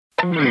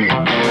Welcome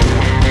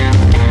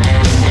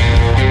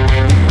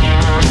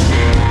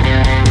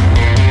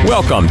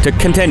to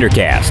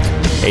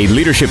ContenderCast, a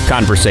leadership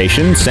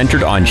conversation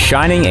centered on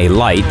shining a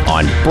light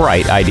on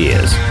bright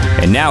ideas.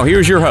 And now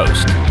here's your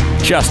host,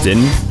 Justin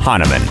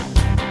Hahnemann.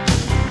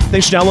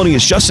 Thanks for downloading.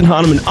 It's Justin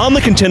Hahnemann on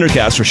the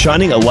ContenderCast for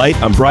shining a light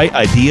on bright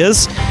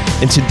ideas.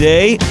 And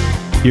today,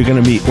 you're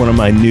going to meet one of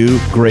my new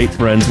great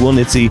friends, Will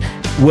Nitze.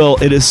 Will,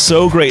 it is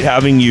so great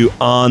having you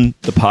on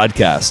the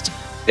podcast.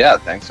 Yeah,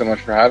 thanks so much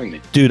for having me.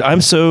 Dude, I'm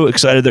so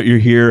excited that you're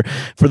here.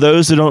 For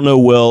those that don't know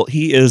Will,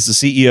 he is the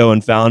CEO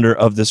and founder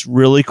of this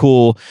really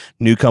cool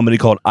new company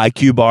called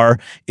IQ Bar.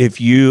 If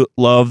you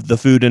love the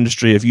food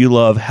industry, if you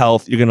love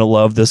health, you're going to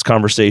love this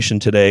conversation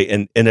today.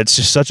 And it's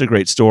just such a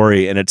great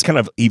story. And it's kind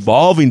of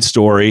evolving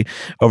story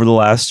over the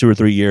last 2 or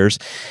 3 years.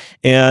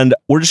 And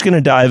we're just going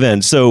to dive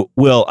in. So,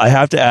 Will, I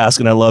have to ask,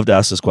 and I love to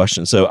ask this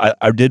question. So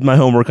I did my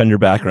homework on your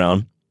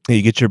background.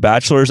 You get your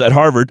bachelor's at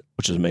Harvard,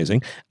 which is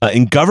amazing,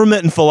 in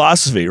government and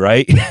philosophy,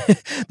 right?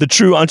 The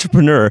true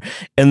entrepreneur.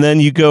 And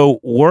then you go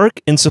work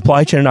in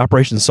supply chain and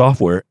operations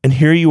software. And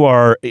here you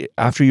are,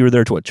 after you were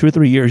there, 2 or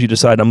 3 years, you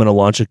decide I'm going to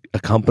launch a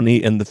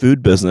company in the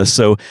food business.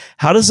 So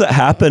how does that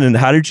happen? And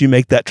how did you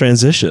make that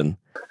transition?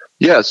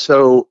 Yeah,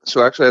 so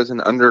actually as an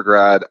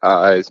undergrad,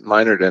 I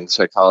minored in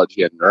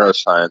psychology and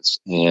neuroscience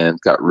and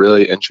got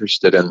really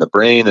interested in the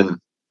brain and,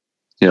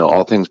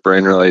 all things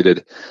brain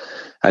related.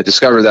 I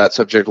discovered that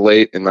subject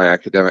late in my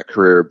academic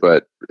career,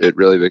 but it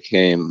really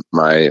became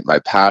my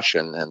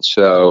passion. And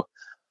so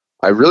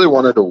I really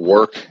wanted to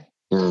work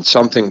in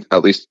something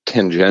at least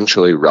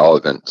tangentially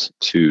relevant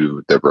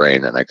to the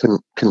brain. And I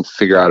couldn't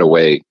figure out a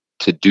way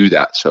to do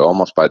that. So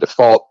almost by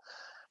default,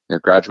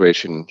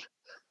 graduation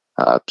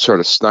sort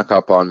of snuck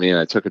up on me, and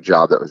I took a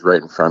job that was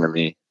right in front of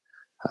me,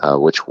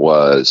 which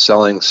was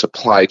selling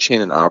supply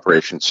chain and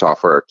operations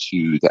software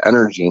to the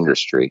energy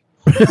industry.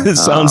 It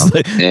sounds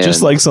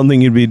just like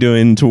something you'd be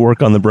doing to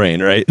work on the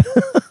brain, right?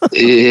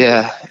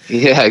 yeah,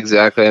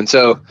 exactly. And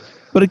so,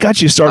 but it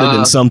got you started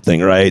in something,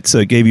 right? So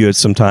it gave you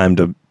some time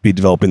to be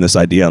developing this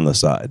idea on the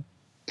side.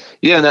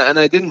 Yeah, and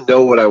I didn't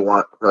know what I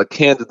want.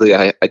 Candidly,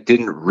 I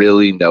didn't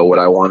really know what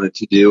I wanted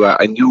to do.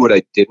 I knew what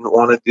I didn't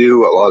want to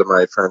do. A lot of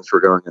my friends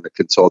were going into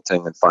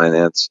consulting and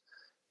finance,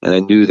 and I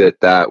knew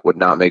that would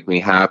not make me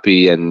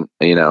happy. And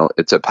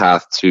it's a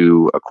path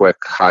to a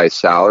quick high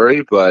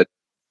salary, but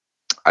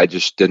I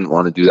just didn't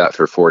want to do that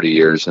for 40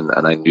 years, and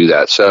I knew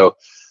that. So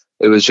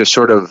it was just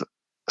sort of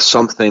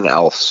something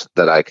else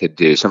that I could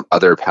do, some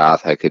other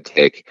path I could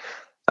take.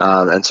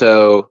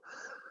 So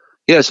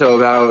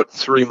about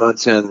 3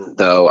 months in,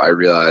 though, I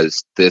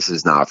realized this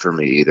is not for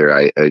me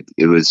either.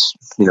 It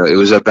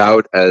was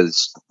about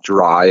as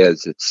dry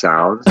as it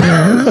sounds.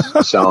 I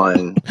was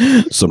selling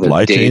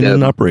supply chain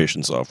and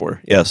operation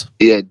software. Yes.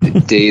 Yeah,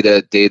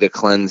 data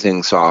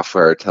cleansing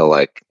software to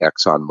like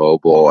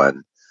ExxonMobil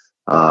and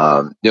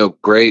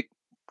great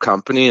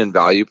company and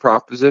value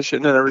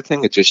proposition and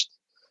everything.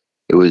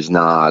 It was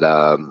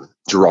not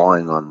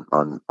drawing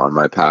on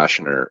my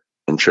passion or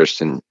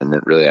interest in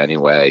it really any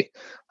way.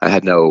 I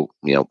had no,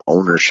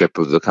 ownership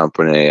of the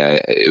company.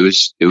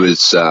 There's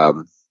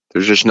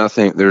just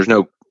nothing. There's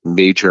no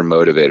major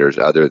motivators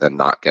other than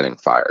not getting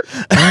fired.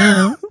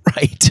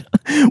 Right.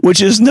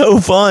 Which is no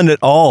fun at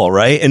all,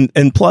 right?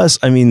 And plus,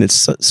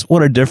 it's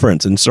what a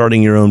difference in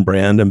starting your own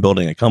brand and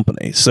building a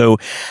company. So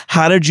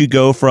how did you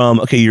go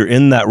from, okay, you're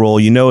in that role,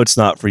 it's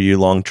not for you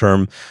long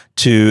term,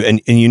 to, and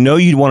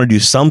you'd want to do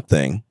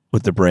something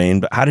with the brain,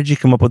 but how did you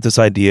come up with this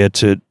idea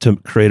to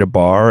create a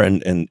bar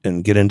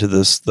and get into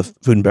the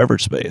food and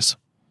beverage space?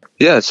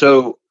 Yeah,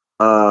 so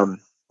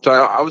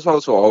I was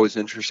also always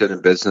interested in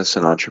business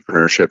and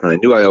entrepreneurship, and I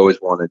knew I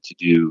always wanted to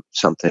do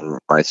something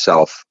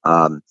myself.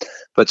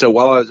 But so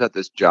while I was at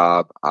this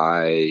job,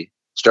 I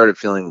started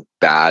feeling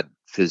bad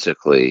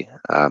physically.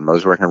 I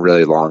was working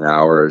really long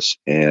hours,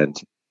 and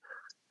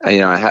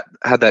I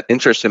had that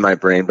interest in my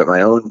brain, but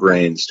my own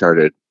brain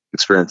started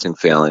experiencing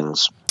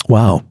failings.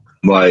 Wow.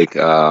 Like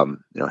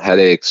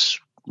headaches,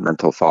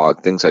 mental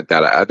fog, things like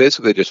that. I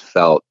basically just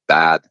felt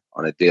bad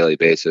on a daily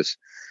basis.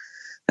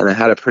 And I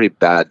had a pretty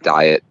bad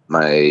diet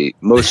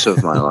most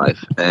of my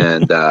life,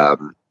 and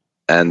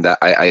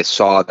I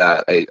saw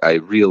that. I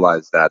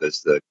realized that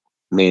as the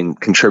main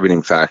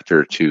contributing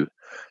factor to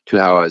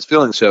how I was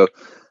feeling. So,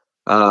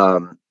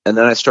 and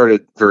then I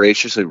started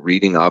voraciously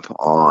reading up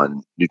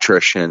on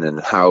nutrition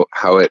and how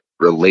it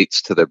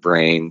relates to the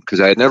brain, because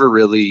I had never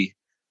really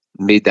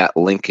made that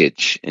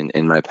linkage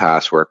in my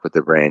past work with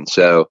the brain.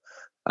 So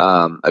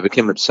I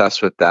became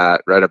obsessed with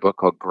that. Read a book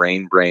called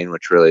Grain Brain,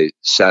 which really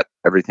set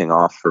everything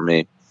off for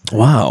me.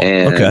 Wow.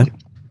 Okay. And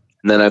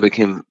then I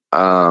became,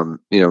 I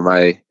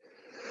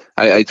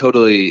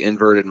totally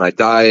inverted my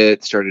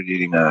diet, started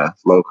eating a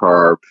low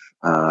carb,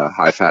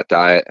 high fat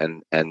diet,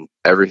 and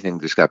everything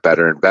just got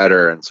better and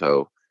better. And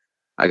so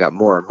I got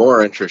more and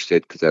more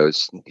interested because I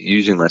was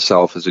using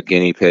myself as a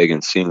guinea pig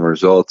and seeing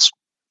results.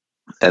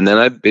 And then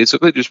I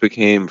basically just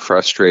became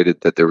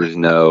frustrated that there was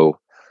no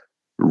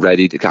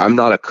I'm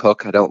not a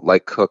cook. I don't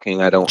like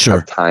cooking. I don't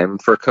have time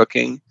for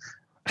cooking.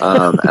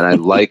 And I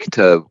like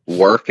to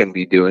work and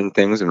be doing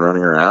things and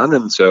running around.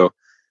 And so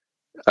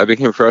I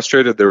became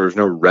frustrated. There was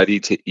no ready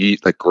to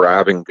eat, like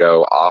grab and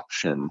go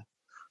option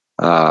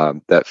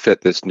that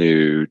fit this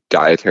new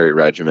dietary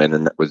regimen.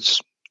 And that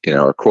was,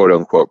 a quote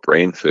unquote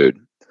brain food,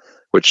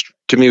 which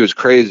to me was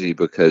crazy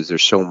because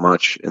there's so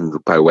much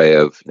by way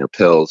of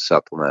pills,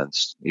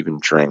 supplements, even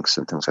drinks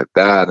and things like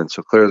that. And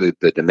so clearly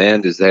the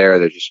demand is there.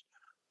 There just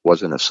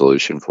wasn't a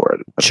solution for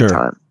it at the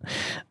time.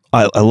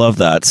 I love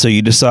that. So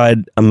you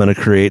decide I'm going to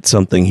create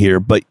something here.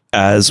 But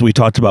as we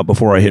talked about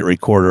before I hit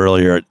record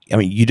earlier, I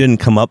mean, you didn't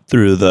come up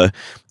through the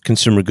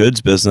consumer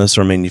goods business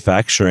or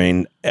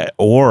manufacturing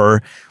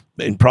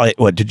and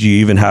probably, did you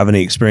even have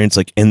any experience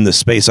like in the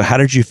space? So how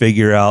did you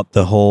figure out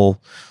the whole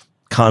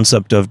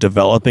concept of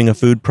developing a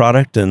food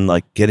product and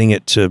like getting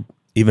it to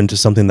even to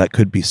something that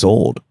could be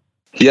sold?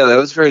 Yeah, that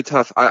was very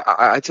tough.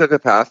 I took a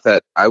path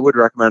that I would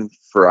recommend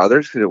for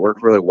others because it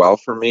worked really well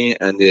for me,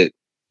 and it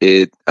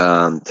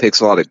takes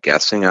a lot of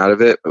guessing out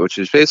of it, which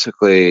is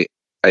basically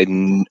I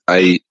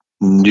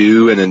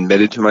knew and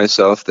admitted to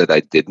myself that I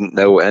didn't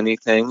know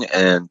anything,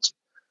 and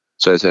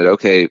so I said,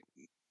 okay,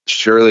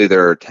 surely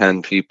there are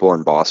 10 people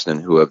in Boston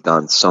who have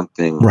done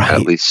something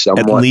at least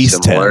somewhat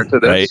similar 10, to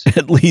this. Right?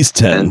 At least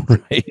 10.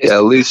 Right? Yeah,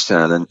 at least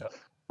 10. And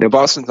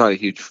Boston's not a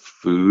huge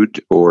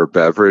food or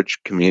beverage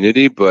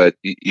community, but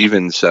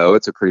even so,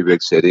 it's a pretty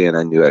big city, and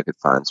I knew I could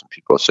find some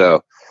people.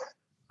 So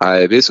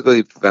I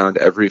basically found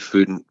every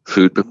food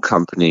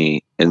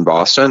company in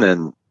Boston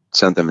and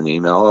sent them an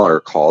email or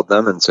called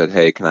them and said,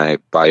 hey, can I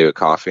buy you a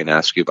coffee and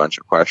ask you a bunch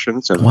of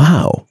questions? And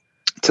wow.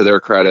 To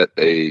their credit,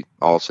 they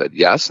all said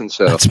yes. And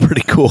so that's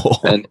pretty cool.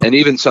 And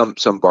even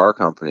some bar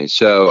companies.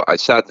 So I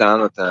sat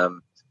down with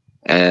them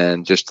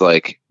and just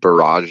like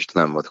barraged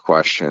them with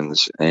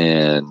questions,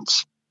 and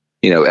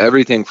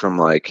everything from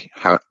like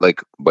how,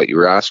 like what you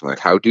were asking, like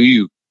how do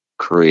you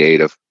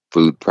create a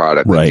food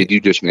product? Like, did you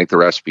just make the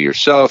recipe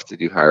yourself? Did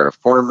you hire a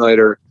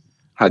formulator?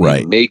 How do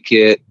you make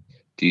it?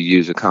 Do you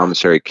use a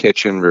commissary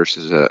kitchen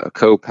versus a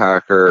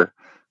co-packer?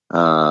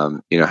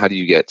 How do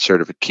you get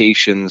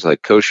certifications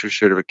like kosher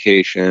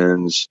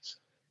certifications?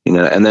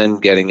 And then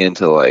getting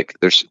into like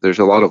there's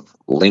a lot of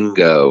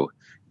lingo,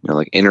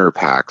 like inner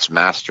packs,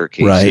 master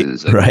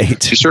cases,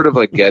 just sort of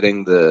like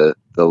getting the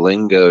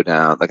lingo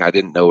down. Like I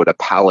didn't know what a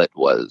pallet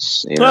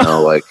was,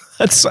 like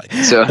that's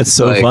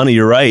so like, funny.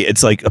 You're right.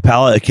 It's like a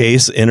pallet, a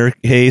case, inner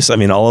case. I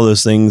mean, all of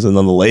those things, and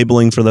then the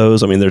labeling for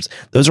those. I mean,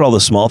 those are all the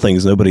small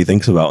things nobody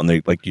thinks about, and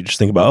they like you just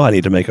think about, I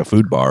need to make a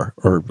food bar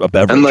or a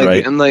beverage, and like,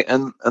 right? And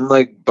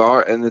like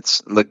bar, and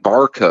it's like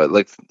barcode.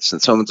 Like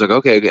someone's like,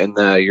 okay, and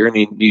you're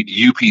gonna need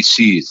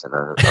UPCs, and I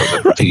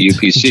was like,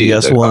 UPC,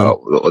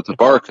 GS1. Like, what's a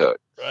barcode?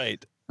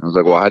 Right. I was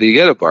like, well, how do you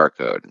get a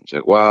barcode? And she's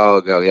like,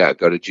 well, go to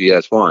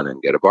GS1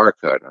 and get a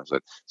barcode. And I was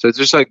like, so it's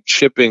just like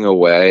chipping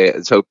away.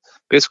 And so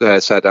basically I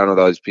sat down with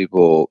all these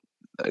people,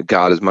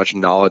 got as much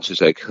knowledge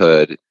as I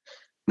could.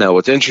 Now,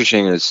 what's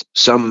interesting is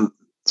some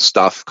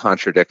stuff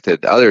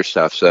contradicted other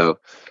stuff. So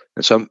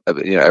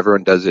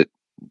everyone does it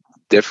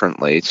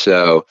differently.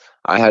 So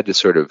I had to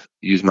sort of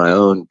use my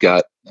own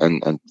gut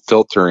and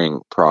filtering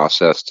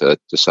process to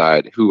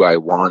decide who I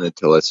wanted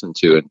to listen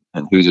to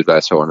and whose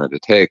advice I wanted to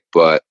take.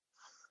 But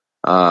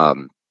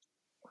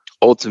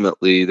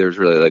ultimately there's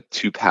really like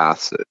two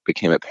paths that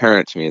became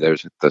apparent to me.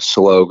 There's the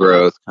slow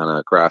growth kind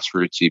of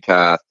grassrootsy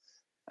path,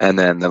 and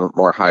then the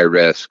more high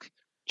risk,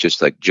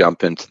 just like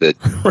jump into the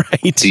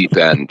deep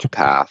end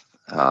path.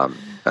 And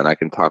I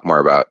can talk more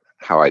about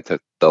how I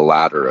took the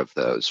latter of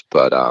those,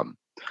 but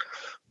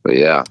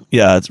yeah,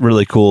 it's a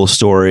really cool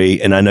story.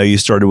 And I know you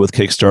started with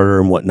Kickstarter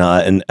and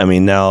whatnot. And I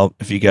mean, now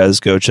if you guys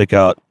go check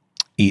out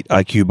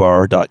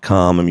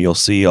eatiqbar.com, and you'll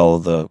see all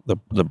of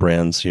the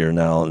brands here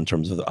now in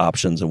terms of the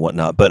options and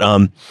whatnot. But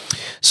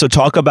so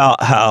talk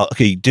about how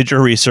you did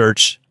your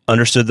research,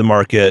 understood the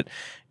market,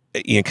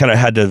 you kind of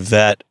had to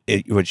vet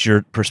what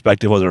your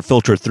perspective was or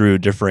filter through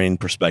differing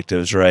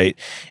perspectives, right?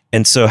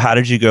 And so how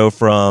did you go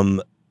from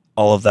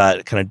all of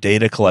that kind of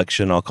data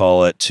collection, I'll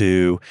call it,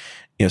 to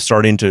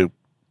starting to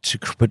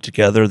put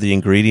together the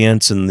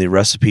ingredients and the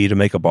recipe to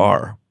make a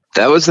bar?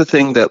 That was the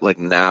thing that, like,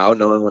 now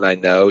knowing what I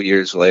know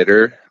years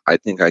later, I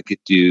think I could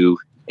do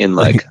in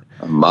like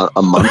a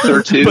month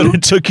or two. But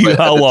it took you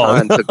how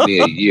long? It took me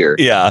a year.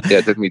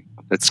 It took me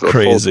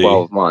crazy.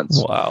 Full 12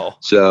 months. Wow.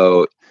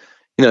 So,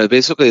 it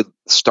basically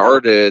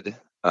started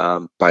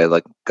by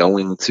like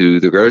going to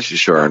the grocery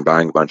store and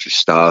buying a bunch of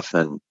stuff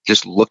and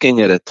just looking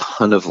at a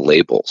ton of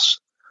labels.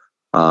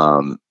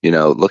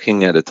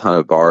 Looking at a ton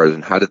of bars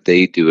and how did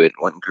they do it?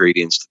 What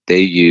ingredients did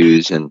they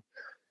use? And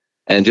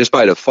just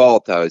by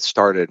default, I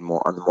started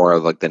more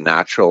of like the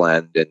natural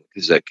end, and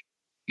because like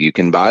you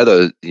can buy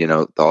those,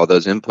 all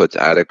those inputs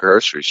at a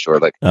grocery store.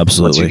 Like,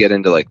 absolutely. Once you get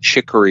into like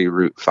chicory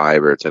root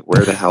fiber, it's like,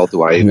 where the hell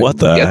do I even what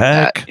the get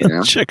heck?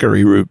 That?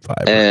 Chicory root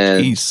fiber.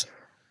 And Jeez.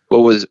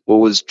 What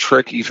was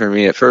tricky for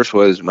me at first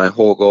was my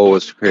whole goal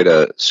was to create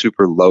a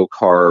super low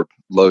carb,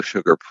 low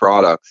sugar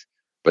product.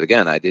 But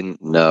again, I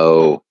didn't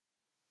know,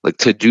 like,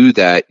 to do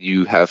that,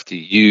 you have to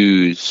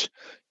use,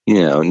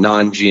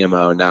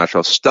 non-GMO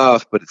natural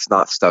stuff, but it's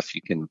not stuff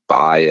you can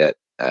buy at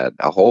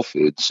a Whole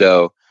Foods.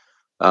 So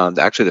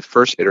actually the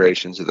first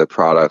iterations of the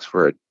products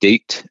were a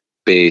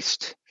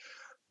date-based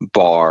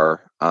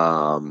bar,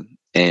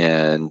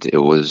 and it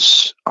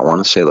was, I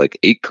want to say, like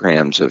 8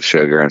 grams of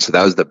sugar. And so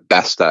that was the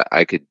best that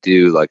I could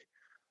do. Like,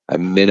 I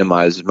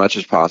minimized as much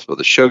as possible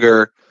the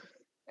sugar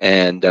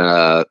and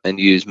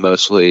use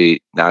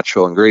mostly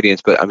natural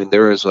ingredients. But I mean,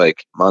 there was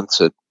like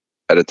months at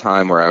a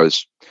time where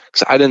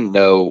because I didn't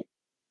know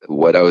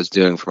what I was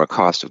doing from a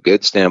cost of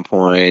goods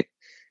standpoint.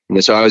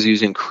 And so I was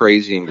using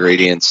crazy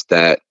ingredients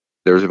that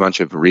there was a bunch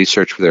of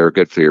research where they were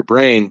good for your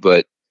brain,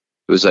 but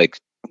it was like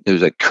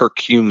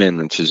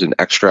curcumin, which is an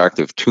extract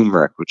of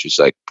turmeric, which is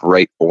like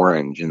bright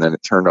orange. And then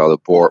it turned all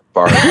the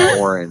bars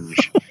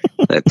orange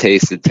and it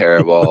tasted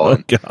terrible. Oh,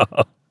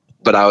 God.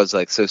 But I was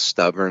like so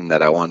stubborn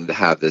that I wanted to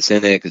have this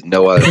in it because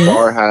no other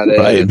bar had it.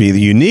 Right, it'd be the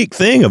unique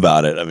thing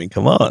about it. I mean,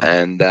 come on.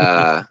 And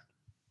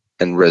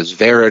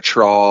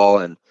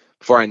resveratrol, and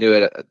before I knew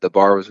it, the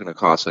bar was going to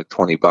cost like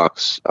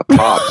 $20 a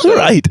pop. So,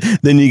 right.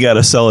 Then you got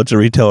to sell it to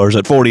retailers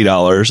at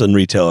 $40 and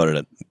retail it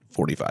at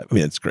 $45. I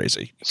mean, it's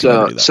crazy.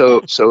 So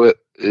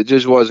it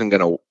just wasn't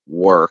going to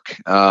work.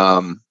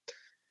 And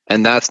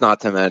that's not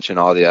to mention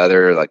all the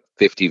other like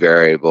 50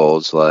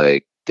 variables,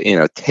 like,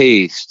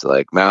 taste,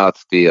 like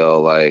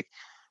mouthfeel, like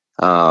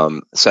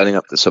setting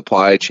up the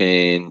supply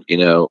chain,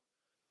 blah,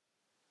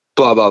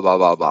 blah, blah,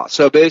 blah, blah.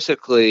 So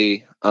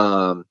basically,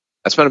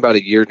 I spent about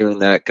a year doing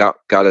that, got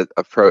a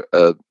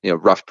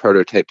rough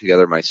prototype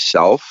together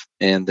myself.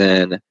 And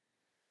then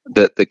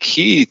the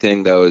key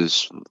thing, though,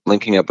 is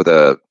linking up with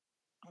a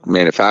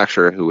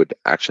manufacturer who would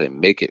actually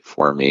make it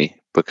for me,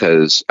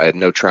 because I had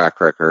no track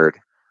record.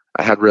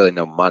 I had really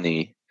no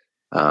money.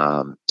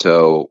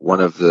 So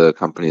one of the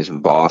companies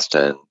in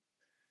Boston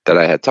that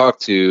I had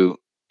talked to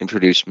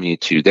introduced me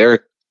to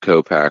their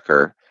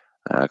co-packer.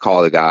 I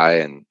called the guy,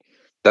 and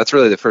that's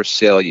really the first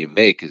sale you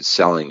make, is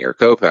selling your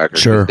co-packer.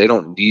 Sure. They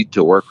don't need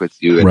to work with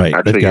you. And right.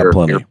 actually,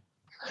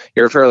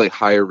 you're a fairly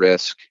high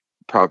risk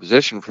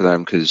proposition for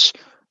them, because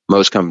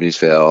most companies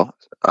fail,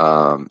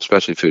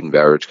 especially food and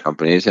beverage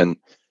companies, and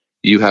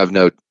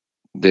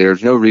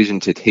there's no reason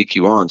to take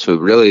you on. So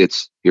really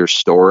it's your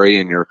story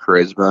and your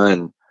charisma,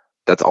 and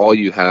that's all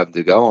you have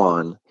to go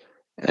on.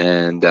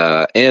 And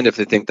if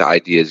they think the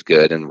idea is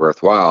good and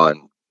worthwhile,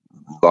 and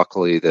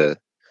luckily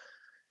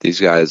these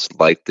guys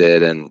liked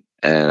it, and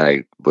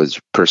I was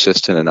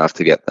persistent enough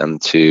to get them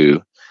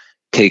to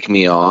take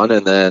me on.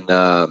 And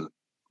then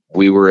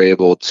we were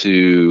able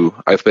to,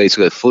 I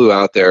basically flew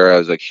out there. I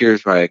was like,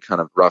 here's my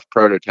kind of rough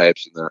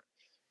prototypes. And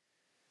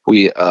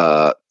we,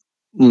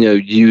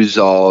 use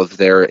all of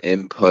their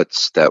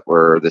inputs that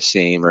were the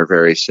same or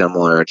very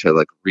similar to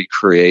like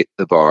recreate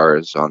the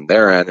bars on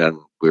their end. And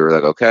we were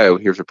like, okay, well,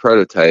 here's a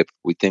prototype.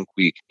 We think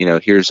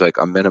here's like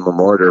a minimum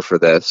order for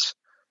this.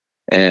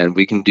 And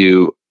we can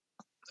do,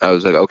 I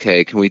was like,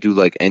 okay, can we do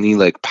like any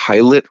like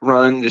pilot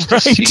run just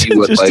to see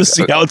what to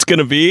see how it's going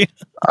to be?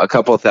 A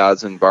couple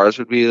 1,000 bars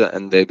would be.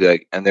 And they'd be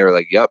like, and they were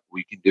like, yep,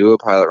 we can do a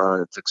pilot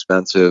run. It's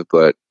expensive,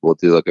 but we'll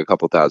do like a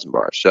couple 1,000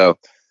 bars. So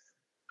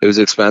it was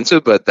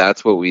expensive, but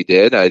that's what we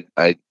did. I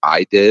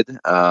did.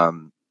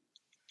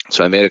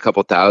 So I made a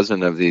couple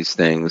 1,000 of these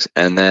things,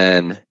 and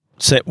then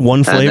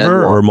one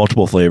flavor or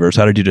multiple flavors.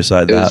 How did you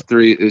decide that?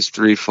 It was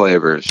 3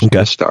 flavors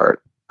to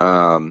start.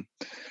 And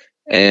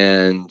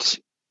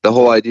the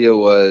whole idea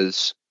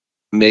was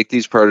make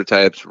these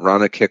prototypes,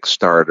 run a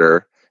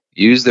Kickstarter,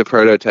 use the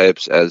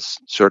prototypes as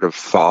sort of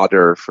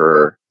fodder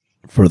for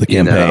the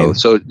campaign.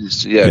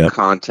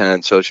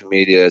 Content, social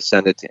media,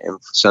 send them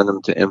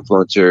to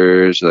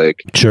influencers,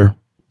 like sure.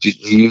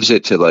 Use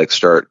it to like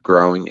start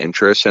growing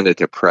interest, send it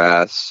to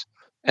press,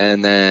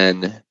 and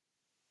then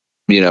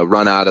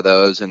run out of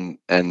those and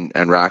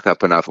rack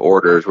up enough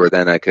orders where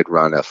then I could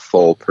run a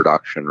full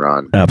production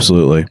run.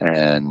 Absolutely.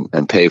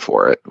 And pay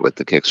for it with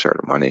the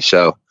Kickstarter money.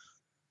 So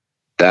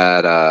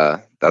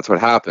that's what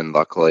happened,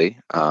 luckily.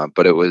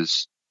 But it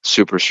was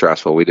super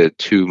stressful. We did a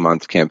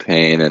 2-month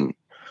campaign and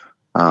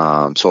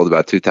sold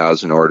about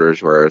 2,000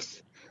 orders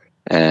worth.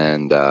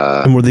 And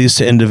were these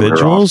to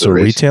individuals or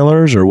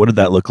retailers, or what did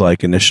that look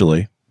like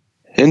initially?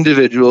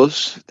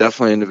 Individuals,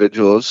 definitely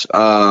individuals.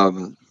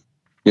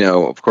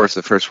 Of course,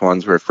 the first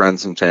ones were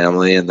friends and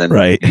family, and then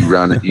you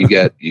run it. You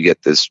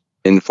get this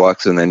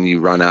influx, and then you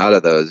run out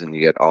of those, and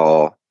you get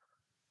all,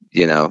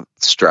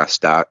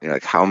 stressed out. You're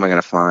like, how am I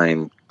going to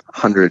find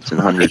hundreds and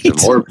hundreds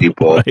of more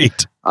people?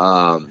 Right.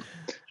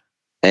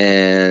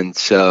 And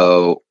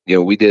so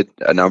we did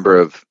a number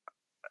of.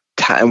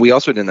 And we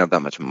also didn't have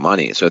that much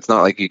money, so it's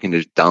not like you can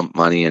just dump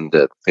money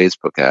into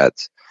Facebook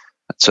ads.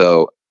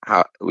 So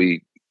how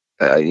it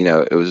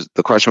was,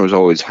 the question was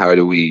always, how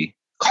do we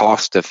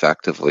cost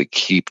effectively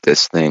keep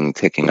this thing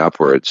ticking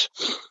upwards?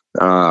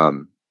 We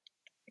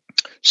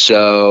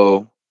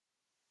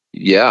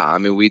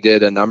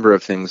did a number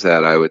of things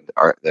that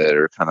that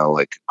are kind of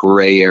like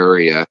gray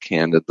area,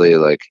 candidly,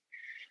 like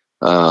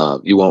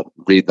you won't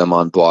read them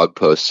on blog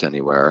posts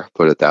anywhere,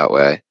 put it that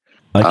way.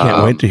 I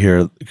can't wait to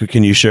hear.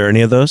 Can you share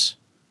any of those?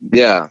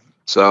 Yeah.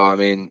 So, I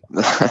mean,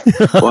 I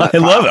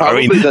love it. I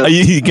mean,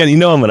 you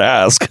know I'm going to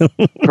ask.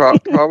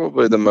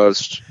 Probably the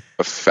most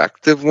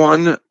effective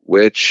one,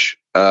 which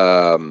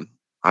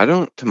I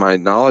don't, to my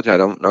knowledge, I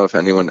don't know if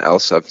anyone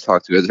else I've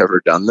talked to has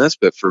ever done this,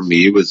 but for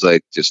me was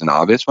like just an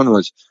obvious one,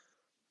 was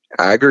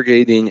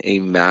aggregating a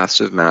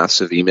massive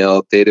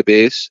email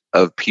database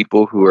of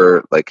people who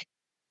are like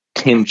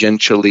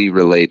tangentially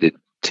related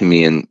to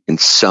me in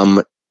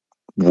some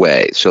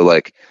way. So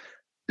like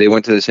they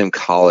went to the same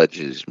college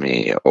as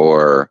me,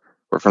 or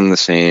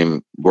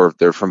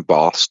they're from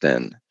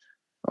Boston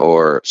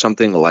or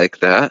something like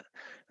that.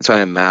 And so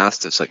I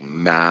amassed this like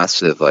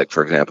massive, like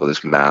for example,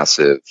 this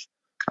massive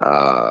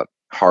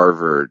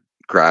Harvard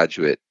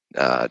graduate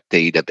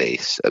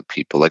database of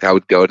people. Like I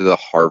would go to the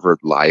Harvard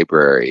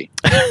library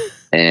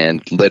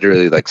and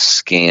literally like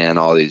scan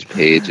all these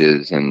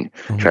pages and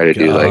try to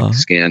do like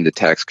scan to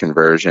text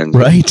conversions.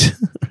 Right.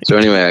 So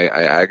anyway,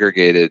 I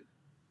aggregated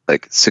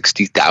like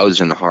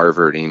 60,000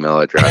 Harvard email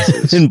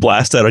addresses and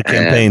blast out a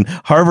campaign.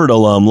 Harvard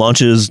alum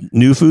launches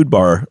new food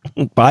bar.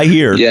 Buy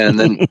here. Yeah, and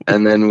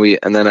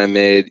then I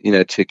made,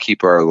 to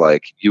keep our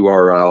like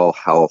URL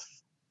health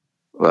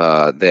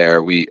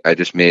there. I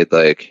just made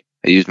like,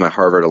 I used my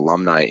Harvard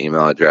alumni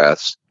email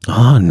address.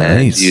 Oh,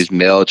 nice. And used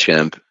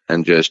MailChimp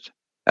and just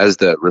as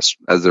the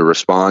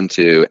respond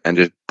to, and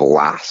just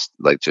blast,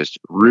 like just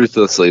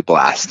ruthlessly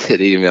blasted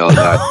emails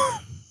out.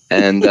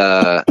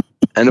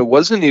 And it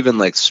wasn't even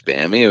like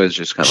spammy. It was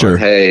just kind of like,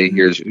 hey,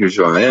 here's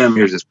who I am.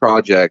 Here's this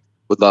project.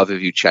 Would love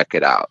if you check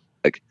it out.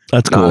 Like,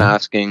 that's not cool.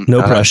 asking,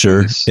 no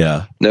pressure.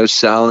 Yeah. No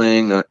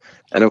selling.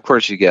 And of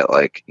course you get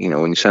like,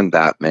 when you send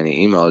that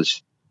many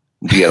emails,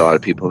 you get a lot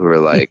of people who are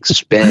like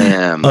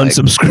spam,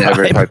 unsubscribe, like,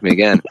 never talk to me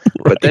again.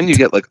 Right. But then you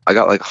get like, I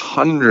got like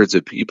hundreds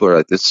of people who are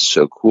like, this is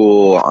so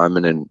cool. I'm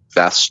an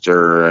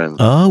investor, and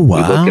oh wow,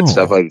 we look at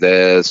stuff like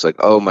this. Like,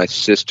 oh, my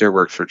sister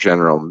works for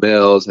General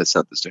Mills. I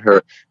sent this to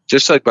her,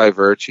 just like by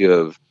virtue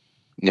of,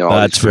 all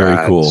that's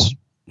very cool.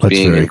 That's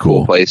being very in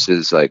cool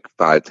places like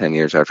 5-10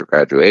 years after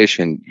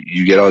graduation.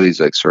 You get all these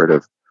like sort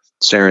of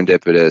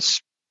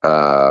serendipitous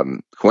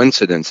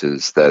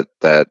coincidences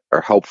that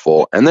are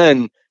helpful, and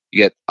then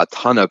you get a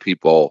ton of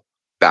people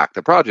back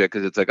the project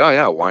because it's like, oh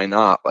yeah, why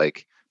not?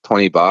 Like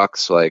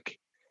 $20, like,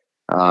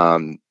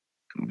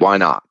 why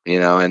not?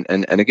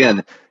 And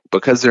again,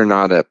 because they're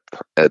not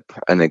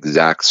an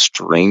exact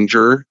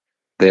stranger,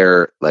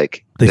 they're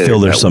like, they feel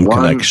there's some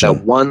connection.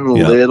 That one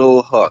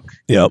little hook.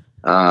 Yep.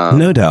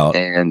 No doubt.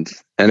 And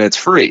it's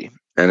free.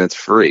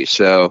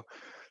 So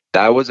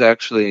that was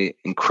actually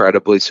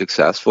incredibly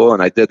successful.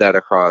 And I did that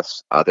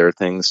across other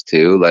things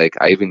too. Like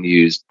I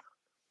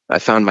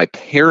found my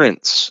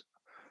parents'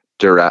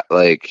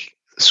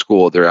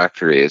 school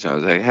directories, and I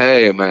was like,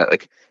 "Hey, man,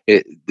 like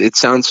it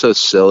sounds so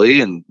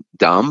silly and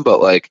dumb, but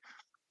like,"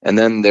 and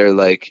then they're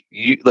like,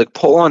 "You like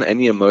pull on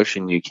any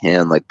emotion you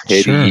can, like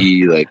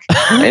pity, like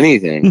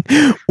anything."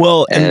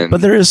 Well, but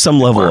there is some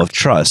level of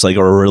trust, like,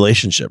 or a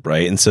relationship,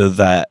 right? And so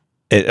that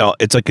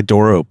it's like a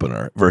door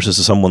opener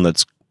versus someone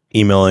that's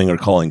emailing or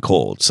calling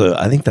cold. So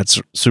I think that's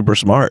super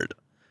smart.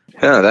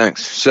 Yeah,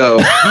 thanks. So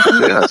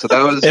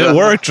that was it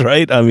worked,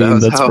 right? I mean,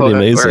 that's pretty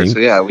amazing. So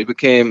yeah, we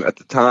became, at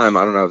the time,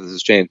 I don't know if this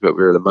has changed, but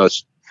we were the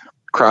most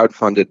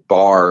crowdfunded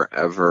bar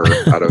ever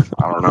out of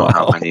I don't know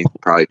how many,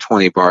 probably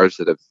 20 bars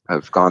that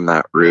have gone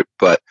that route.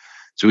 But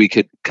so we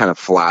could kind of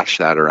flash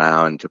that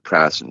around to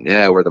press, and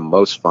yeah, we're the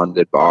most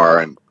funded bar,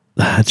 and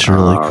that's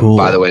really cool.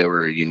 By the way,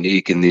 we're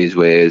unique in these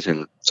ways,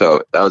 and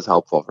so that was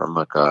helpful from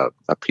like a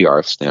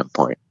PR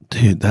standpoint.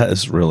 Dude, that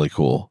is really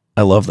cool.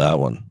 I love that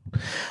one.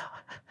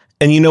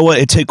 And you know what?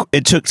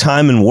 It took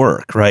time and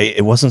work, right?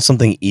 It wasn't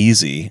something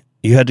easy.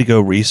 You had to go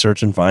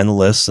research and find the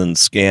lists and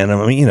scan them.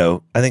 I mean,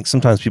 I think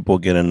sometimes people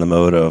get in the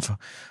mode of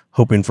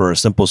hoping for a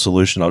simple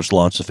solution. I'll just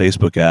launch a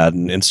Facebook ad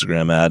and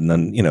Instagram ad, and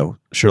then,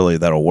 surely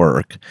that'll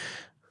work.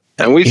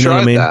 And we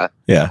tried that.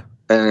 Yeah.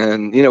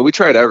 And, we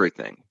tried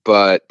everything,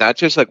 but that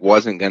just like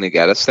wasn't going to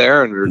get us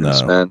there. And we were going to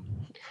spend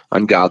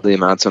ungodly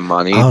amounts of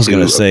money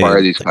to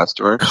acquire these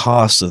customers. The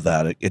cost of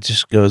that, it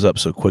just goes up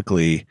so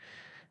quickly.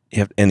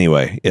 It's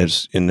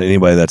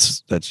anybody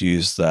that's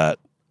used that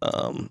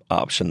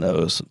option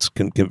knows it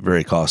can get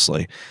very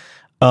costly.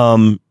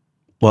 Well,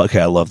 okay,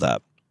 I love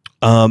that.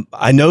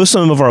 I know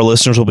some of our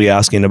listeners will be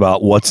asking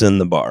about what's in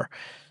the bar,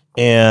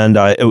 and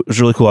it was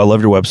really cool. I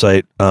love your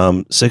website.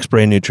 6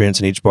 brain nutrients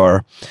in each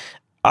bar.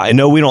 I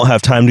know we don't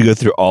have time to go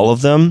through all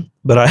of them,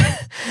 but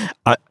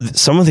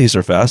some of these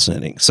are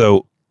fascinating.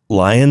 So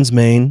lion's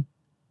mane,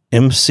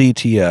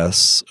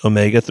 MCTs,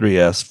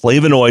 omega-3s,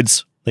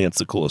 flavonoids. I think it's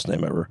the coolest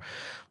name ever.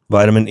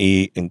 Vitamin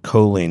E and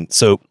choline.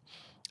 So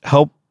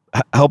help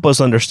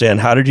us understand,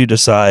 how did you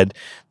decide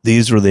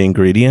these were the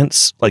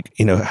ingredients? Like,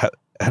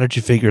 how did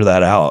you figure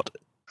that out?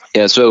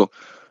 Yeah. So,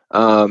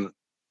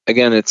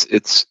 again,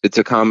 it's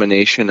a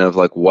combination of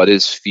like what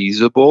is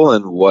feasible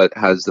and what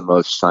has the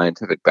most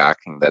scientific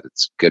backing that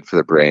it's good for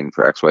the brain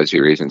for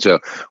XYZ reason. So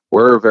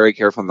we're very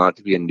careful not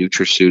to be a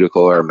nutraceutical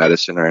or a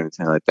medicine or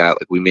anything like that.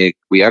 Like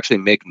we actually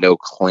make no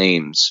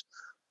claims.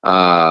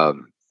 A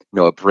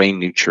brain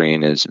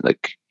nutrient is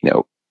like,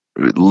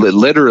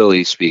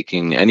 literally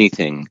speaking,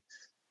 anything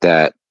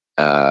that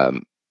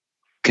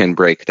can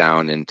break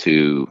down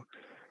into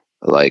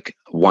like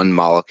one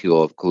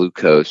molecule of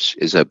glucose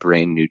is a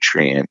brain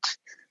nutrient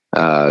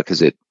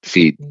because it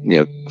feeds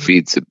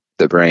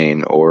the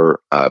brain, or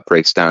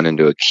breaks down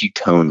into a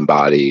ketone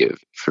body.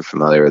 If you're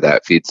familiar with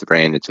that, feeds the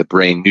brain. It's a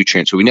brain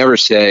nutrient. So we never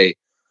say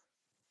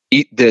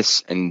eat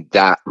this and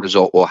that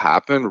result will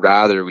happen.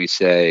 Rather, we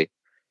say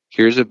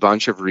here's a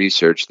bunch of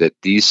research that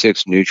these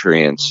 6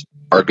 nutrients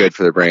are good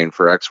for the brain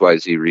for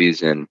XYZ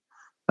reason,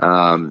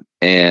 and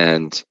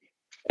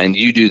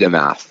you do the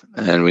math.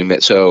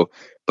 And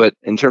but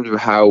in terms of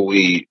how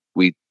we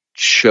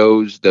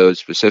chose those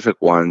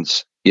specific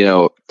ones,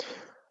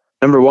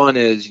 number one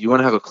is you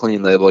want to have a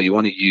clean label. You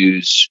want to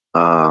use,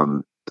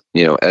 to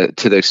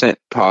the extent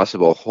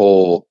possible,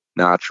 whole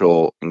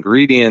natural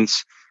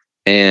ingredients.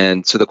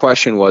 And so the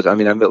question was, I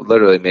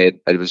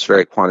was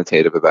very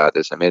quantitative about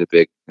this. I made a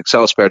big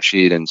Excel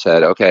spreadsheet and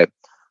said, okay,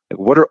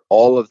 what are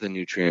all of the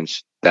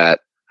nutrients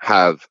that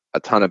have a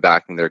ton of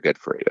backing that are good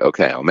for you?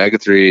 Okay,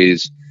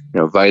 omega-3s,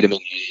 vitamin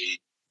E,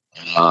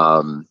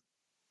 choline,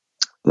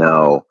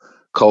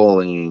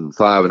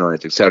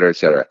 flavonoids, et cetera, et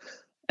cetera.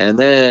 And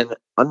then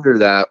under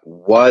that,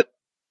 what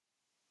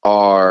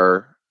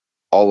are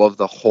all of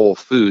the whole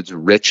foods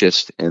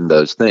richest in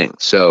those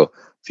things? So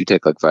if you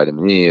take like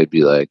vitamin E, it'd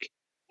be like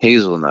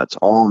hazelnuts,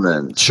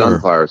 almonds,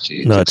 sunflower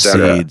seeds, nuts,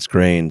 seeds,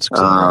 grains,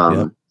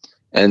 yep.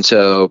 And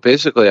so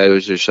basically I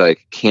was just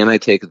like, can I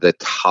take the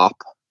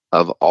top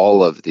of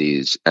all of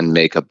these and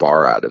make a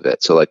bar out of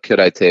it? So like, could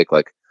I take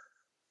like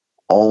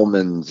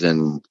almonds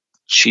and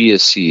chia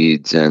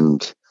seeds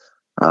and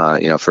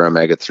for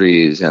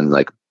omega-3s, and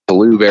like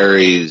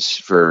blueberries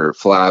for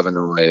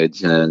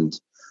flavonoids, and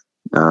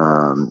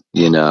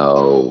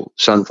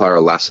sunflower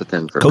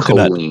lecithin for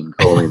coconut. choline.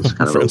 Choline's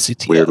kind of a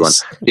MCT, weird one.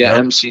 Yeah,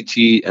 yep.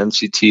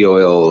 MCT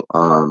oil.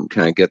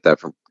 Can I get that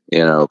from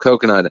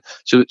coconut?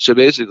 So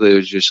basically, it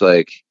was just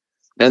like,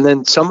 and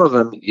then some of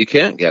them you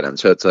can't get them.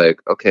 So it's like,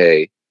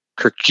 okay,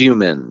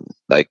 curcumin,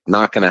 like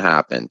not going to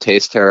happen.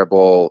 Tastes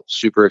terrible,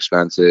 super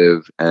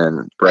expensive,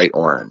 and bright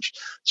orange.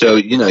 So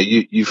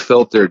you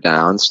filter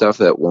down stuff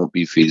that won't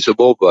be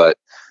feasible, but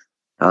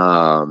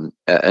and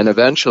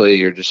eventually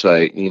you're just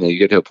like, you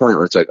get to a point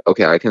where it's like,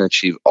 okay, I can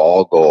achieve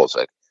all goals,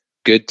 like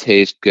good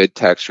taste, good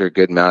texture,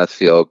 good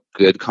mouthfeel,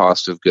 good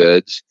cost of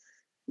goods,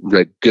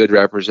 like good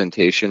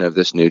representation of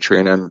this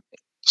nutrient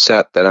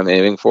set that I'm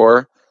aiming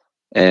for,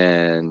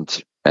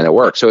 and it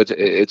works. So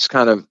it's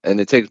kind of, and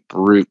it takes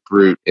brute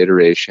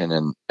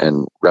iteration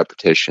and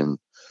repetition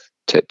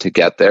to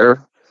get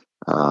there.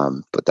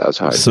 But that was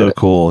how I did it. So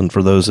cool. And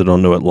for those that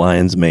don't know what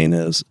lion's mane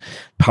is,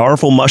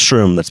 powerful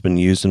mushroom that's been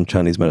used in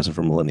Chinese medicine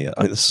for millennia.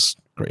 This is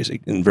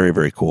crazy and very,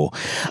 very cool.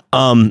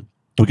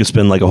 We could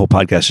spend like a whole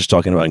podcast just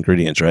talking about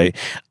ingredients, right?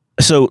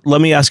 So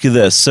let me ask you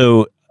this.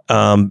 So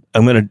I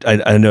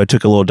know I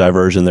took a little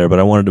diversion there, but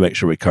I wanted to make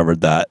sure we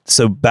covered that.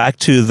 So back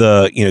to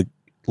the,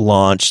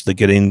 launch, the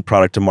getting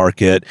product to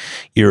market,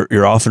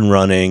 you're off and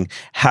running.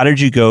 How did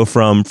you go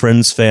from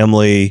friends,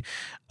 family,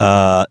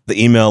 the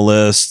email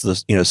list,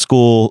 the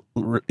school,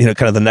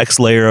 kind of the next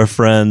layer of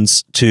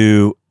friends,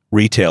 to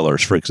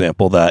retailers, for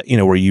example, that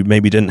where you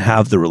maybe didn't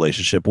have the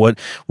relationship? What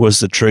was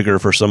the trigger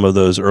for some of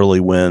those early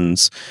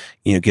wins,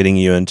 getting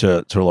you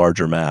into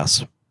larger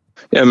mass?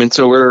 Yeah,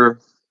 so we're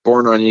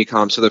born on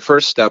e-com. So the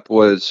first step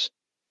was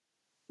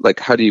like,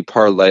 how do you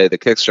parlay the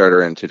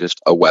Kickstarter into just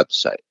a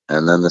website?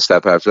 And then the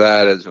step after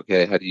that is,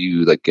 okay, how do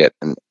you like get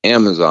an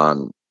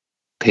Amazon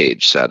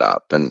page set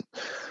up? And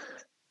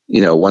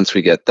once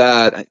we get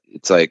that,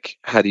 it's like,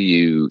 how do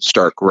you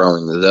start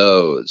growing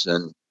those?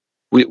 And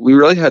we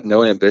really had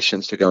no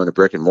ambitions to go into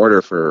brick and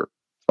mortar for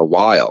a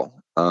while.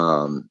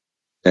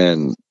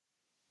 And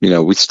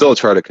we still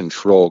try to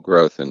control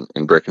growth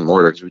in brick and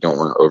mortar because we don't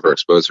want to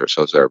overexpose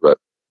ourselves there. But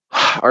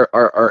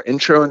our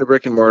intro into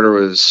brick and mortar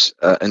was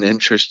an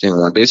interesting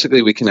one.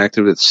 Basically, we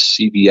connected with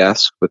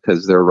CVS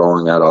because they're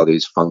rolling out all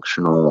these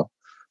functional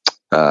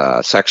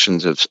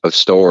sections of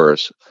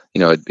stores.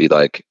 It'd be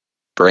like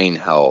brain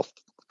health,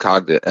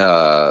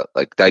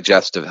 like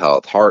digestive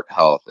health, heart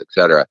health,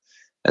 etc.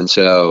 And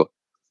so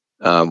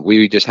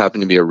we just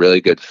happened to be a really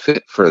good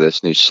fit for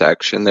this new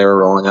section they were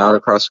rolling out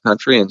across the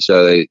country. And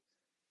so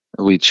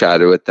we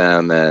chatted with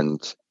them,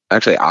 and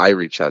actually I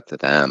reached out to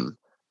them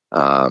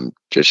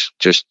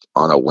just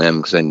on a whim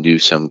because I knew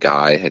some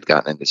guy had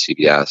gotten into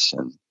CVS,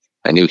 and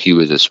I knew he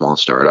was a small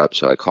startup.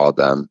 So I called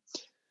them,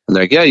 and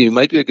they're like, yeah, you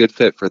might be a good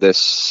fit for this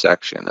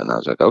section. And I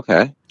was like,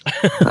 okay.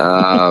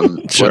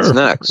 Sure. What's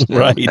next?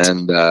 Right.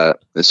 And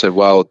they said,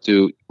 well,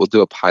 we'll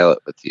do a pilot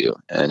with you,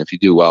 and if you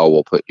do well,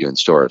 we'll put you in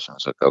stores. And I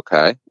was like,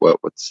 okay,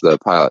 what's the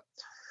pilot?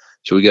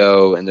 So we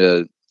go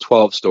into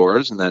 12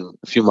 stores, and then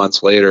a few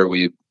months later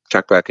we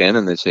check back in,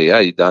 and they say, yeah,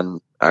 you've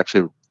done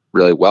actually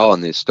really well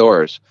in these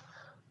stores.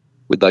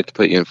 We'd like to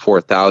put you in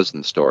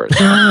 4,000 stores.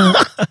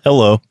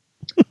 Hello.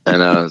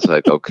 And I was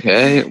like,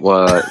 okay,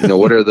 well,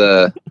 what are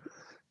the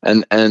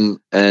and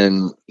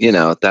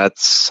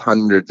that's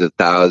hundreds of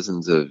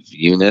thousands of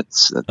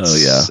units. That's,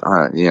 That's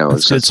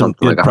good, some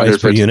something good like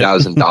price per unit.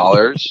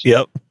 $150,000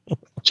 Yep.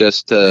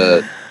 just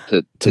to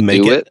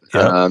make do it.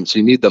 Yep. So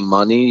you need the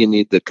money, you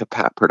need the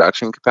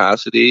production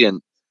capacity,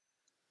 and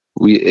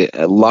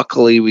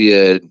luckily we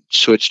had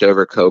switched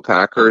over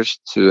co-packers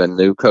to a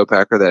new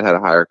co-packer that had a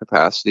higher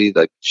capacity,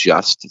 like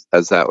just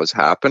as that was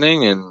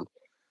happening, and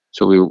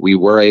so we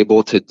were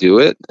able to do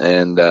it,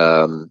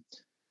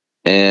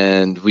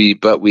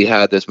 but we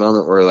had this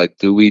moment where, like,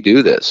 do we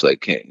do this?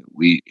 Like,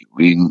 we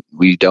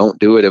don't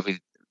do it if we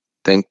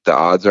think the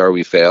odds are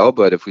we fail,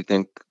 but if we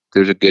think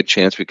there's a good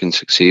chance we can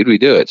succeed, we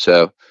do it.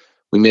 So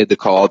we made the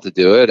call to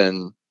do it,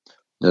 and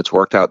it's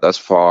worked out thus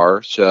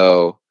far.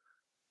 So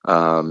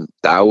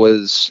that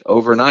was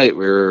overnight.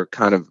 We were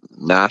kind of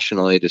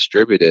nationally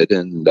distributed,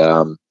 and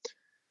now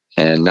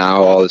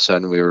all of a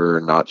sudden we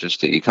were not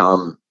just an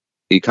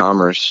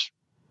e-commerce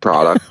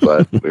product,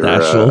 but we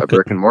were a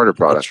brick and mortar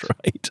product. That's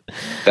right.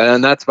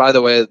 And that's, by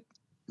the way,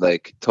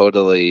 like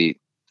totally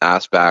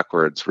ass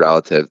backwards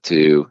relative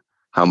to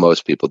how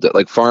most people do.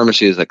 Like,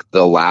 pharmacy is like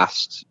the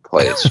last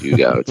place you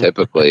go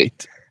typically.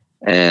 Right.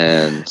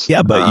 And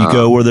but you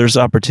go where there's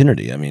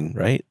opportunity. I mean,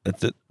 right?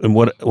 And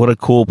what a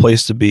cool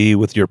place to be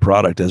with your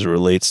product as it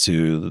relates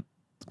to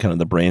kind of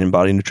the brain and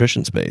body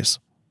nutrition space.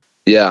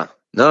 Yeah,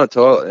 no,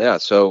 totally. Yeah.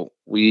 So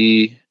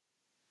we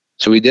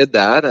did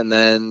that, and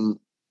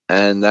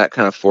that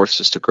kind of forced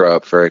us to grow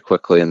up very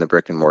quickly in the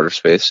brick and mortar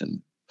space.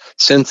 And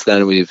since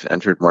then we've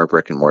entered more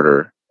brick and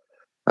mortar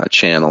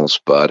channels,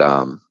 but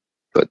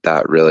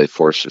that really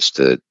forced us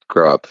to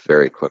grow up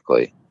very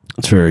quickly.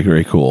 It's very,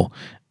 very cool.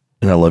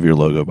 And I love your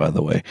logo, by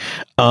the way.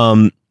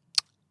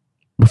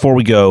 Before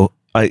we go,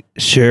 I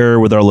share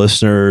with our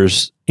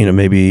listeners,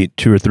 maybe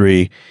 2 or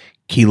 3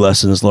 key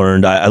lessons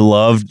learned. I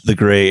loved the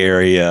gray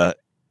area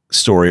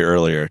story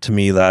earlier. To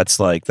me, that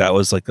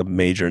was like a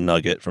major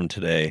nugget from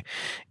today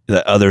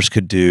that others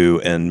could do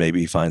and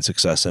maybe find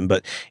success in.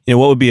 But,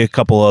 what would be a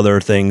couple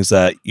other things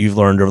that you've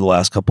learned over the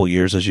last couple of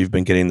years as you've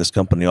been getting this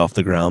company off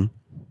the ground?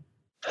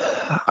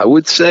 I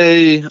would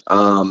say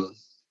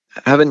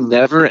have a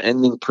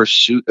never-ending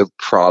pursuit of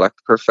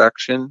product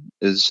perfection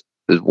is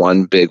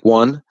one big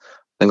one. I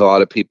think a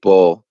lot of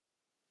people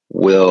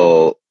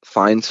will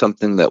find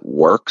something that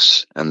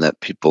works and that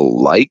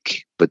people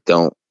like but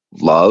don't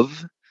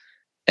love,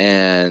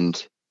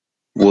 and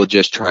we'll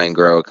just try and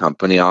grow a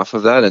company off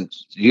of that. And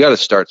you got to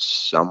start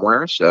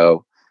somewhere.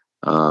 So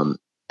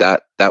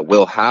that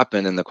will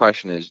happen. And the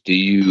question is,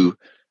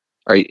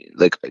 are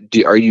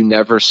you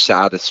never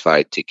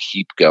satisfied to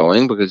keep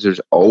going? Because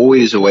there's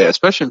always a way,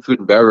 especially in food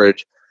and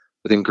beverage,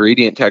 with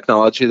ingredient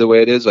technology the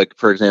way it is. Like,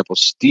 for example,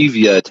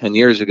 stevia 10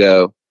 years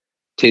ago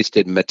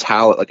tasted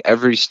metallic. Like,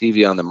 every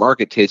stevia on the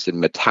market tasted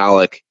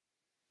metallic,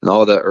 and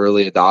all the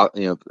early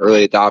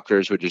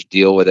adopters would just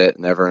deal with it,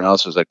 and everyone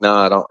else was like, no,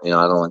 I don't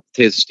like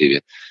the taste of stevia.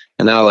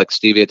 And now, like,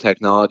 stevia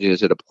technology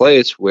is at a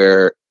place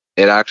where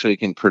it actually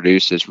can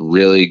produce this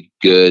really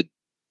good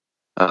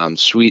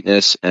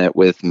sweetness and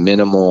with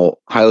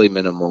highly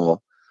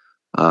minimal,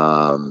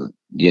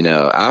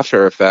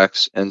 after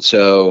effects. And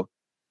so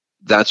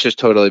that's just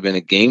totally been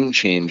a game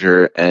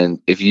changer.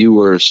 And if you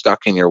were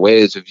stuck in your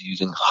ways of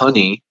using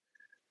honey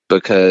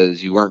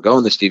because you weren't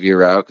going the stevia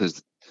route,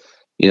 because,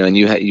 and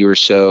you were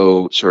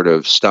so sort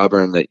of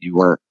stubborn that you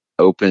weren't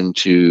open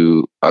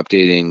to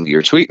updating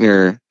your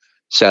sweetener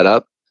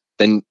setup,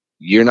 then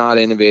you're not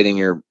innovating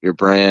your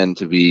brand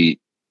to be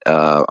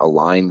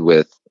aligned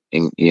with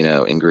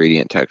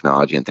ingredient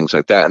technology and things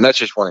like that. And that's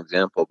just one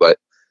example, but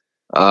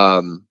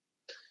I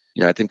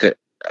think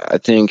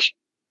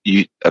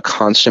a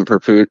constant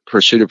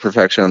pursuit of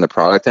perfection on the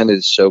product end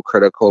is so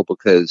critical,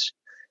 because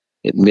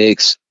it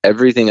makes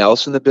everything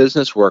else in the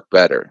business work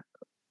better.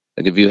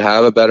 Like, if you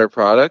have a better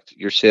product,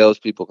 your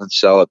salespeople can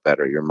sell it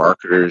better, your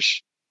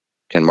marketers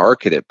can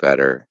market it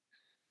better,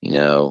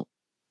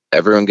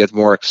 everyone gets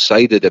more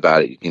excited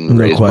about it, you can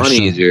raise money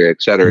easier,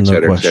 et cetera, et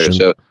cetera, et cetera.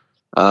 So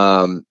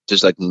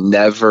just like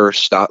never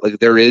stop. Like,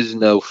 there is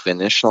no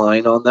finish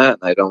line on that,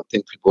 and I don't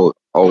think people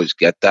always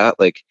get that.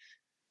 Like,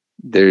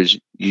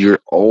 you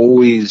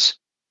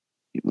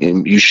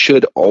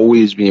should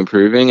always be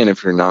improving, and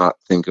if you're not,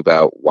 think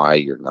about why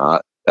you're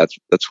not. That's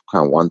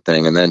kind of one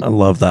thing. And then I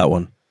love that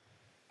one.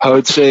 I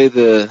would say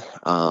the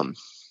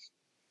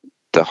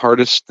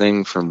hardest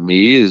thing for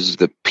me is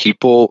the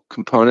people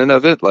component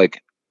of it.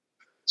 Like,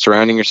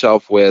 surrounding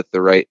yourself with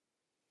the right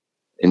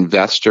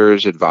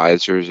investors,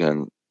 advisors,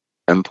 and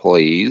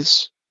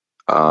employees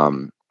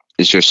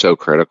is just so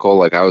critical.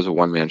 Like, I was a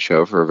one-man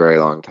show for a very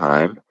long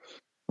time,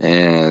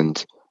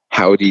 and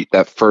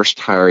that first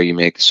hire you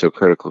make is so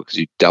critical, because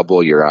you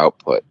double your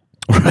output.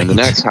 Right. And the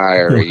next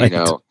hire, right.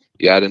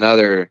 You add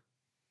another,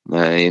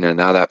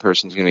 now that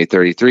person's going to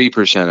be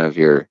 33% of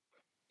your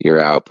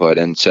output.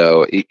 And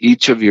so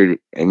each of your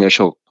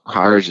initial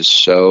hires is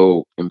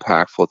so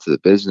impactful to the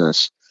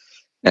business.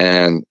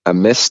 And a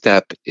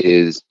misstep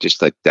is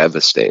just like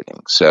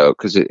devastating. So,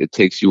 because it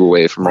takes you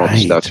away from all the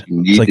stuff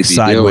you need to be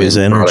sideways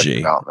doing.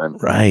 Energy.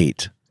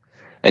 Right.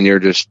 and you're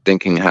just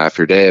thinking half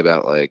your day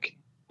about like,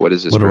 what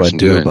is this person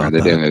doing? Are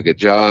they doing a good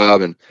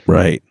job? And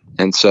right.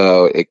 And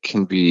so it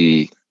can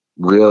be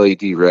really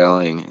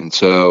derailing. And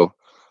so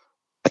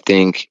I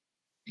think,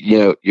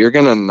 you're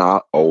going to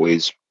not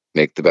always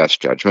make the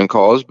best judgment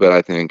calls, but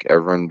I think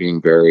everyone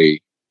being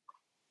very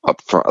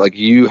upfront, like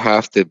you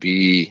have to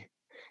be,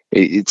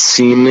 it's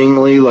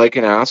seemingly like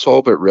an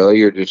asshole, but really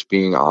you're just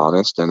being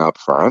honest and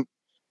upfront.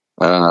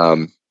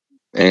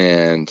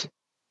 And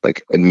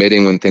like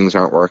admitting when things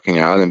aren't working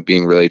out and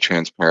being really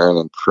transparent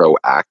and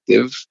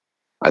proactive.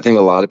 I think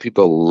a lot of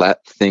people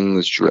let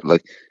things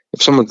like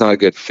if someone's not a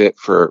good fit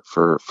for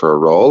a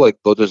role, like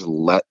they'll just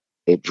let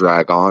it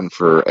drag on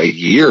for a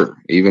year,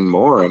 even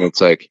more. And it's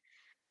like,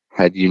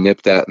 had you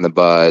nipped that in the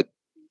bud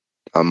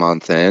a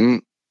month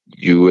in,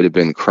 you would have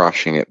been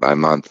crushing it by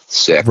month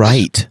 6.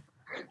 Right.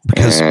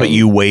 But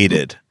you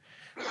waited.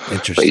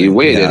 Interesting. But you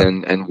waited,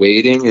 and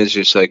waiting is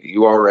just like,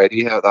 you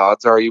already have the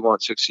odds are you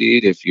won't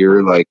succeed. If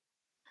you're like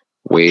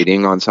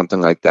waiting on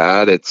something like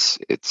that, it's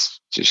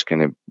just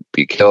going to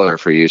be killer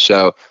for you.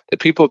 So the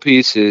people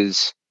piece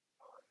is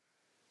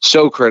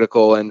so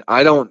critical, and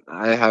I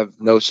have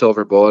no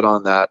silver bullet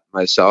on that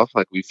myself.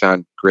 Like, we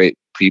found great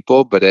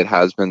people, but it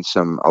has been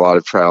a lot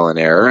of trial and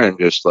error, and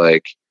just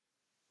like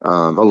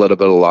a little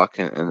bit of luck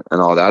and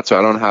all that. So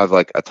I don't have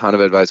like a ton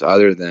of advice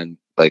other than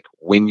like,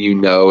 when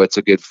it's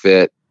a good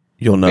fit,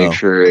 you'll know. Make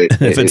sure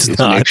if it's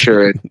not, make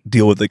sure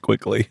deal with it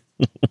quickly.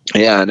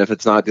 Yeah, and if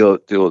it's not, deal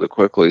with it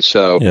quickly.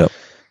 So yeah,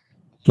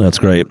 that's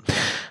great.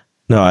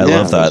 No, I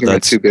love that.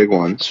 That's 2 big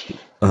ones.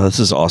 This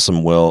is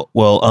awesome, Will.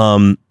 Well,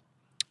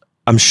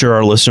 I'm sure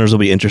our listeners will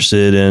be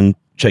interested in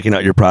checking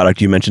out your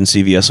product. You mentioned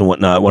CVS and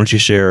whatnot. Why don't you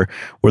share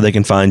where they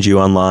can find you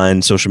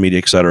online, social media,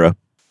 etc.?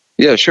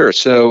 Yeah, sure.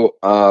 So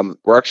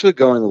we're actually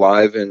going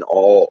live in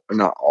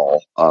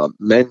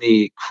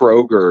many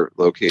Kroger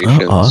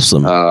locations. Oh,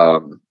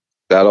 awesome.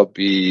 That'll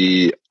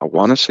be, I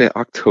want to say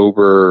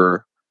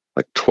October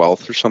like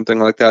 12th or something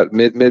like that,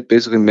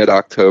 basically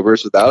mid-October.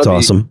 So that'll be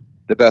awesome.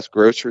 The best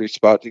grocery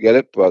spot to get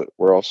it. But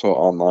we're also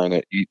online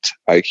at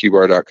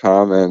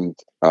eatiqbar.com and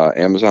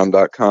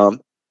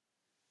Amazon.com.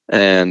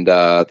 And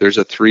there's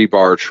a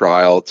 3-bar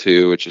trial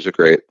too, which is a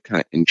great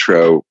kind of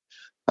intro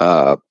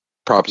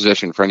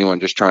proposition for anyone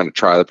just trying to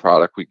try the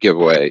product. We give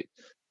away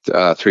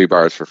 3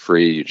 bars for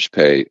free. You just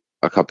pay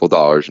a couple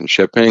 $dollars in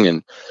shipping,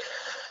 and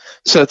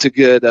so it's a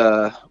good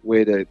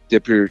way to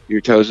dip your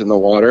toes in the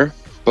water.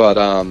 But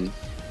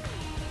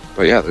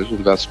yeah, those are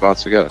the best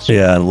spots to go. So.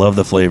 Yeah, I love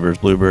the flavors: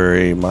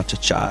 blueberry, matcha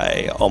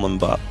chai, almond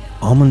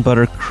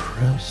butter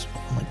crisp.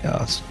 Oh my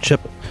gosh,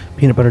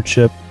 peanut butter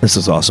chip. This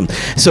is awesome.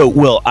 So,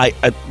 Will, I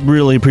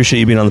really appreciate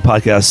you being on the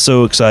podcast.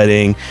 So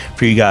exciting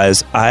for you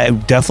guys. I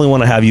definitely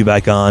want to have you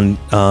back on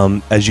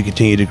as you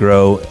continue to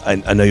grow.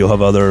 I know you'll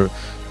have other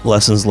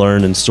lessons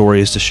learned and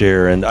stories to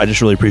share, and I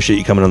just really appreciate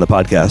you coming on the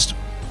podcast.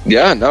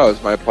 Yeah, no,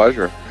 it's my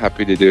pleasure.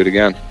 Happy to do it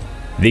again.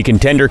 The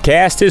Contender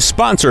Cast is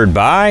sponsored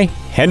by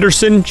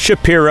Henderson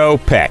Shapiro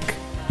Peck.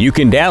 You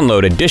can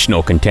download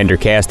additional Contender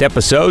Cast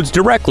episodes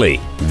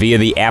directly via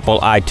the Apple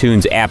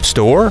iTunes App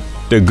Store,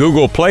 the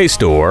Google Play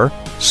Store,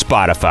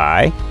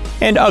 Spotify,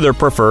 and other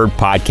preferred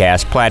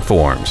podcast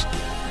platforms.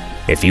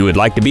 If you would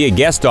like to be a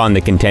guest on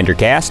the Contender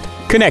Cast,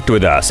 connect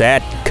with us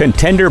at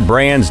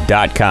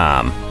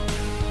contenderbrands.com.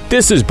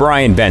 This is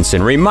Brian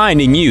Benson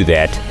reminding you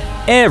that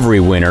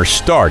every winner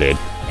started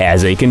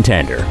as a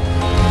contender.